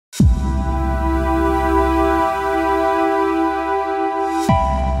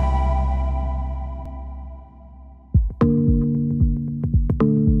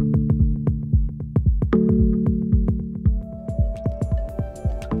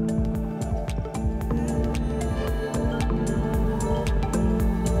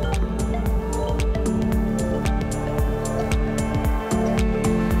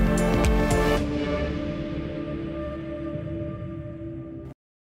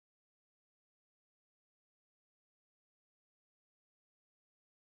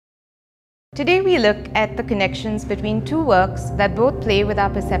Today we look at the connections between two works that both play with our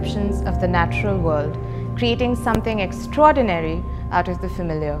perceptions of the natural world, creating something extraordinary out of the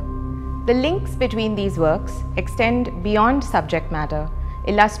familiar. The links between these works extend beyond subject matter,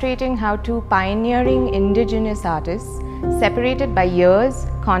 illustrating how two pioneering indigenous artists, separated by years,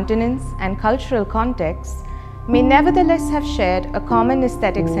 continents, and cultural contexts, may nevertheless have shared a common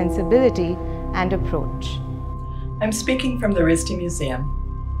aesthetic sensibility and approach. I'm speaking from the RISD Museum,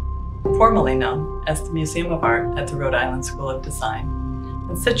 formerly known as the Museum of Art at the Rhode Island School of Design,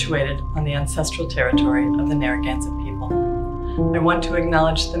 and situated on the ancestral territory of the Narragansett people. I want to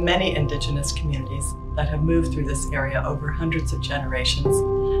acknowledge the many indigenous communities that have moved through this area over hundreds of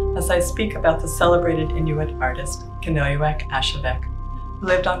generations as I speak about the celebrated Inuit artist Kenojuak Ashevak, who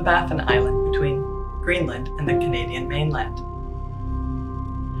lived on Baffin Island between Greenland and the Canadian mainland.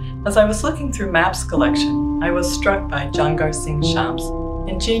 As I was looking through Map's collection, I was struck by Jangarh Shyam's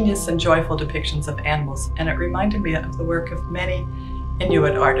ingenious and joyful depictions of animals, and it reminded me of the work of many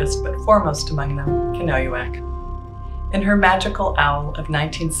Inuit artists, but foremost among them, Kenojuak. In her Magical Owl of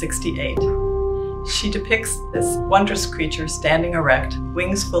 1968, she depicts this wondrous creature standing erect,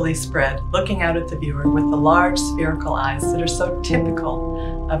 wings fully spread, looking out at the viewer with the large spherical eyes that are so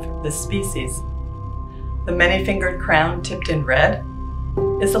typical of this species. The many-fingered crown tipped in red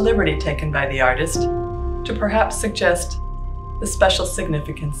is a liberty taken by the artist to perhaps suggest the special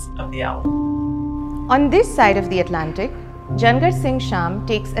significance of the owl. On this side of the Atlantic, Jangarh Shyam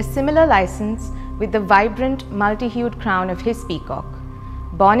takes a similar license with the vibrant, multi-hued crown of his peacock.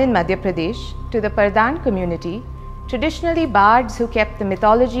 Born in Madhya Pradesh to the Pardhan community, traditionally bards who kept the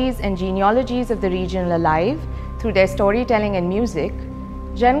mythologies and genealogies of the region alive through their storytelling and music,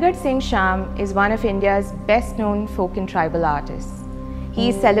 Jangarh Shyam is one of India's best-known folk and tribal artists. He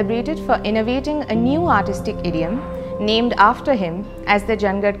is celebrated for innovating a new artistic idiom named after him as the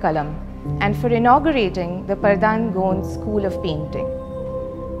Jangarh Kalam, and for inaugurating the Pardhan Gond School of Painting.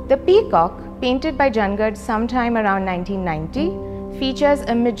 The peacock, painted by Jangarh sometime around 1990, features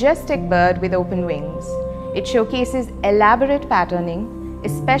a majestic bird with open wings. It showcases elaborate patterning,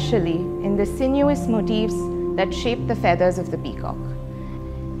 especially in the sinuous motifs that shape the feathers of the peacock.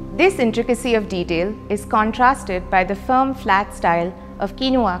 This intricacy of detail is contrasted by the firm, flat style of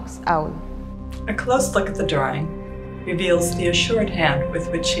Kenojuak's owl. A close look at the drawing reveals the assured hand with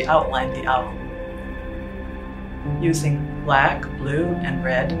which she outlined the owl. Using black, blue, and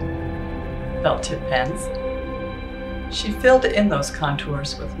red felt-tip pens, she filled in those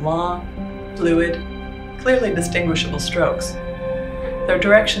contours with long, fluid, clearly distinguishable strokes. Their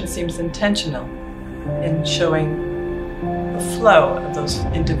direction seems intentional in showing the flow of those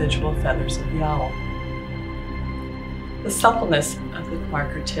individual feathers of the owl. The suppleness of the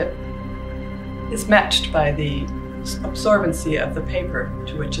marker tip is matched by the absorbency of the paper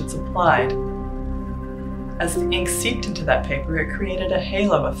to which it's applied. As the ink seeped into that paper, it created a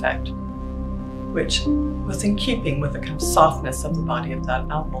halo effect, which was in keeping with the kind of softness of the body of that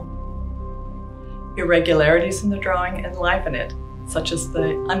owl. Irregularities in the drawing enliven it, such as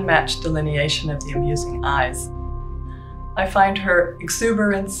the unmatched delineation of the amusing eyes. I find her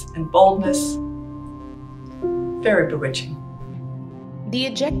exuberance and boldness very bewitching. The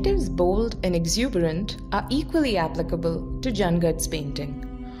adjectives bold and exuberant are equally applicable to Jangarh's painting.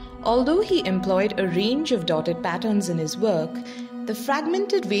 Although he employed a range of dotted patterns in his work, the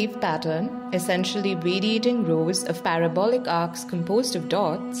fragmented wave pattern, essentially radiating rows of parabolic arcs composed of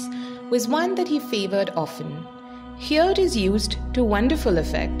dots, was one that he favored often. Here it is used to wonderful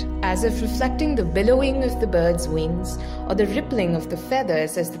effect, as if reflecting the billowing of the bird's wings or the rippling of the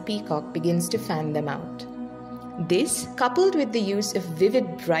feathers as the peacock begins to fan them out. This, coupled with the use of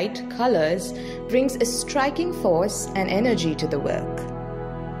vivid, bright colors, brings a striking force and energy to the work.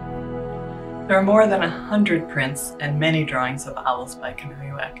 There are more than 100 prints and many drawings of owls by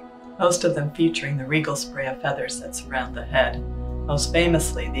Kenojuak, most of them featuring the regal spray of feathers that surround the head, most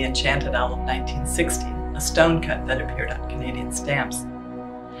famously the Enchanted Owl of 1960, a stone cut that appeared on Canadian stamps.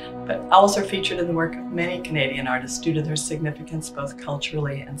 But owls are featured in the work of many Canadian artists due to their significance both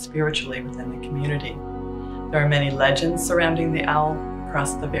culturally and spiritually within the community. There are many legends surrounding the owl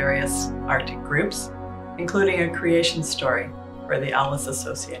across the various Arctic groups, including a creation story where the owl is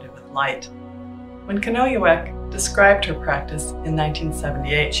associated with light. When Kenojuak described her practice in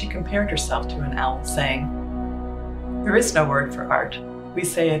 1978, she compared herself to an owl, saying, "There is no word for art. We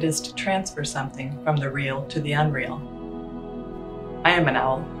say it is to transfer something from the real to the unreal. I am an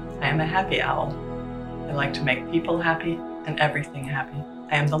owl. I am a happy owl. I like to make people happy and everything happy.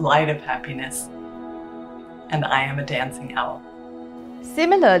 I am the light of happiness. And I am a dancing owl."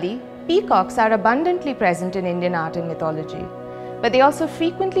 Similarly, peacocks are abundantly present in Indian art and mythology. but they also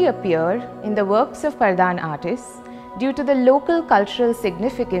frequently appear in the works of Pardhan artists due to the local cultural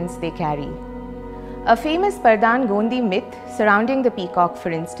significance they carry. A famous Pardhan Gondi myth surrounding the peacock,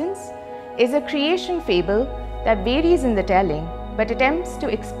 for instance, is a creation fable that varies in the telling but attempts to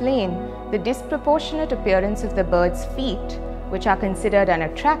explain the disproportionate appearance of the bird's feet, which are considered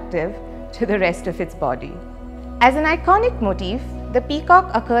unattractive, to the rest of its body. As an iconic motif, the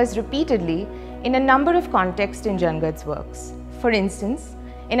peacock occurs repeatedly in a number of contexts in Jangarh's works. For instance,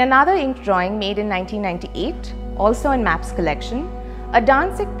 in another ink drawing made in 1998, also in Maps collection, a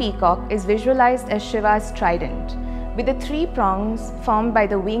dancing peacock is visualized as Shiva's trident, with the three prongs formed by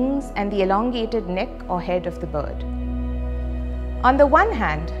the wings and the elongated neck or head of the bird. On the one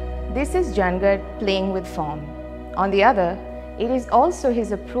hand, this is Jangarh playing with form. On the other, it is also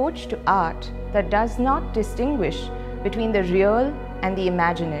his approach to art that does not distinguish between the real and the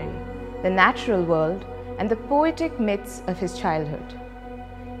imaginary, the natural world and the poetic myths of his childhood.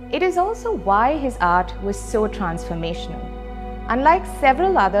 It is also why his art was so transformational. Unlike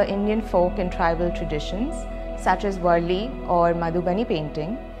several other Indian folk and tribal traditions, such as Varli or Madhubani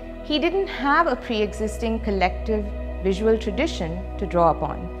painting, he didn't have a pre-existing collective visual tradition to draw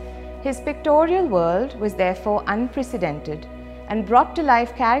upon. His pictorial world was therefore unprecedented and brought to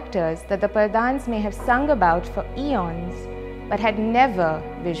life characters that the Pardhans may have sung about for eons but had never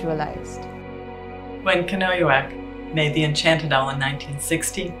visualized. When Kenojuak made the enchanted owl in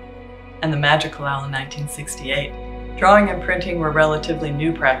 1960 and the magical owl in 1968, drawing and printing were relatively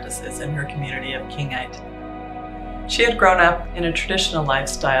new practices in her community of Kingite. She had grown up in a traditional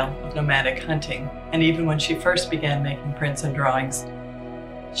lifestyle of nomadic hunting, and even when she first began making prints and drawings,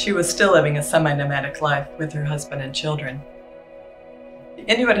 she was still living a semi-nomadic life with her husband and children. The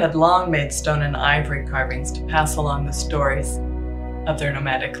Inuit had long made stone and ivory carvings to pass along the stories of their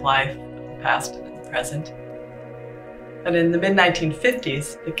nomadic life, of the past and the present. But in the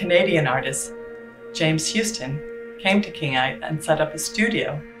mid-1950s, the Canadian artist James Houston came to Kingite and set up a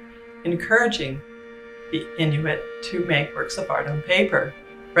studio, encouraging the Inuit to make works of art on paper,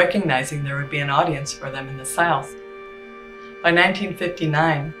 recognizing there would be an audience for them in the South. By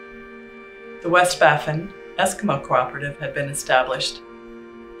 1959, the West Baffin Eskimo Cooperative had been established,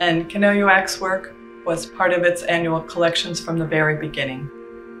 and Kenojuak's work was part of its annual collections from the very beginning.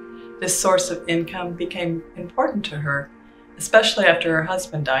 This source of income became important to her, especially after her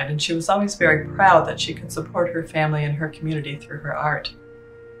husband died, and she was always very proud that she could support her family and her community through her art.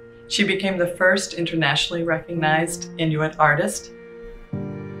 She became the first internationally recognized Inuit artist,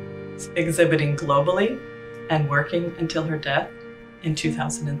 exhibiting globally and working until her death in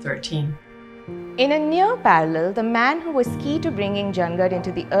 2013. In a near parallel, the man who was key to bringing Jangarh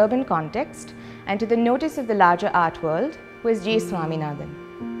into the urban context and to the notice of the larger art world was J. Swaminathan.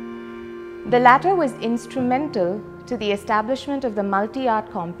 The latter was instrumental to the establishment of the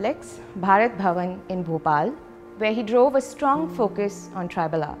multi-art complex Bharat Bhavan in Bhopal, where he drove a strong focus on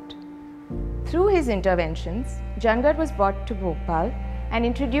tribal art. Through his interventions, Jangarh was brought to Bhopal and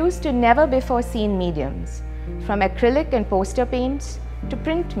introduced to never-before-seen mediums, from acrylic and poster paints to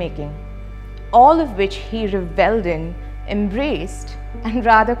printmaking, all of which he revelled in, embraced, and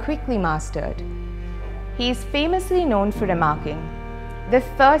rather quickly mastered. He is famously known for remarking, "The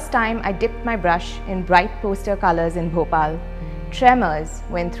first time I dipped my brush in bright poster colors in Bhopal, tremors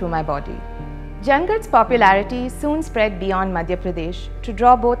went through my body." Jangarh's popularity soon spread beyond Madhya Pradesh to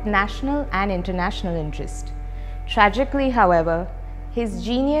draw both national and international interest. Tragically, however, his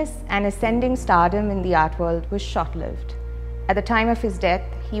genius and ascending stardom in the art world was short-lived. At the time of his death,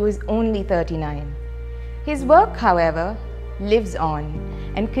 he was only 39. His work, however, lives on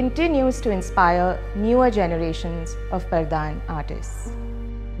and continues to inspire newer generations of Pardhan artists.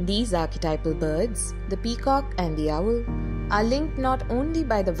 These archetypal birds, the peacock and the owl, are linked not only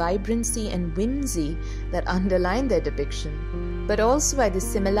by the vibrancy and whimsy that underline their depiction, but also by the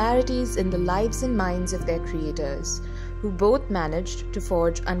similarities in the lives and minds of their creators, who both managed to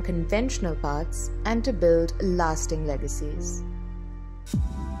forge unconventional paths and to build lasting legacies.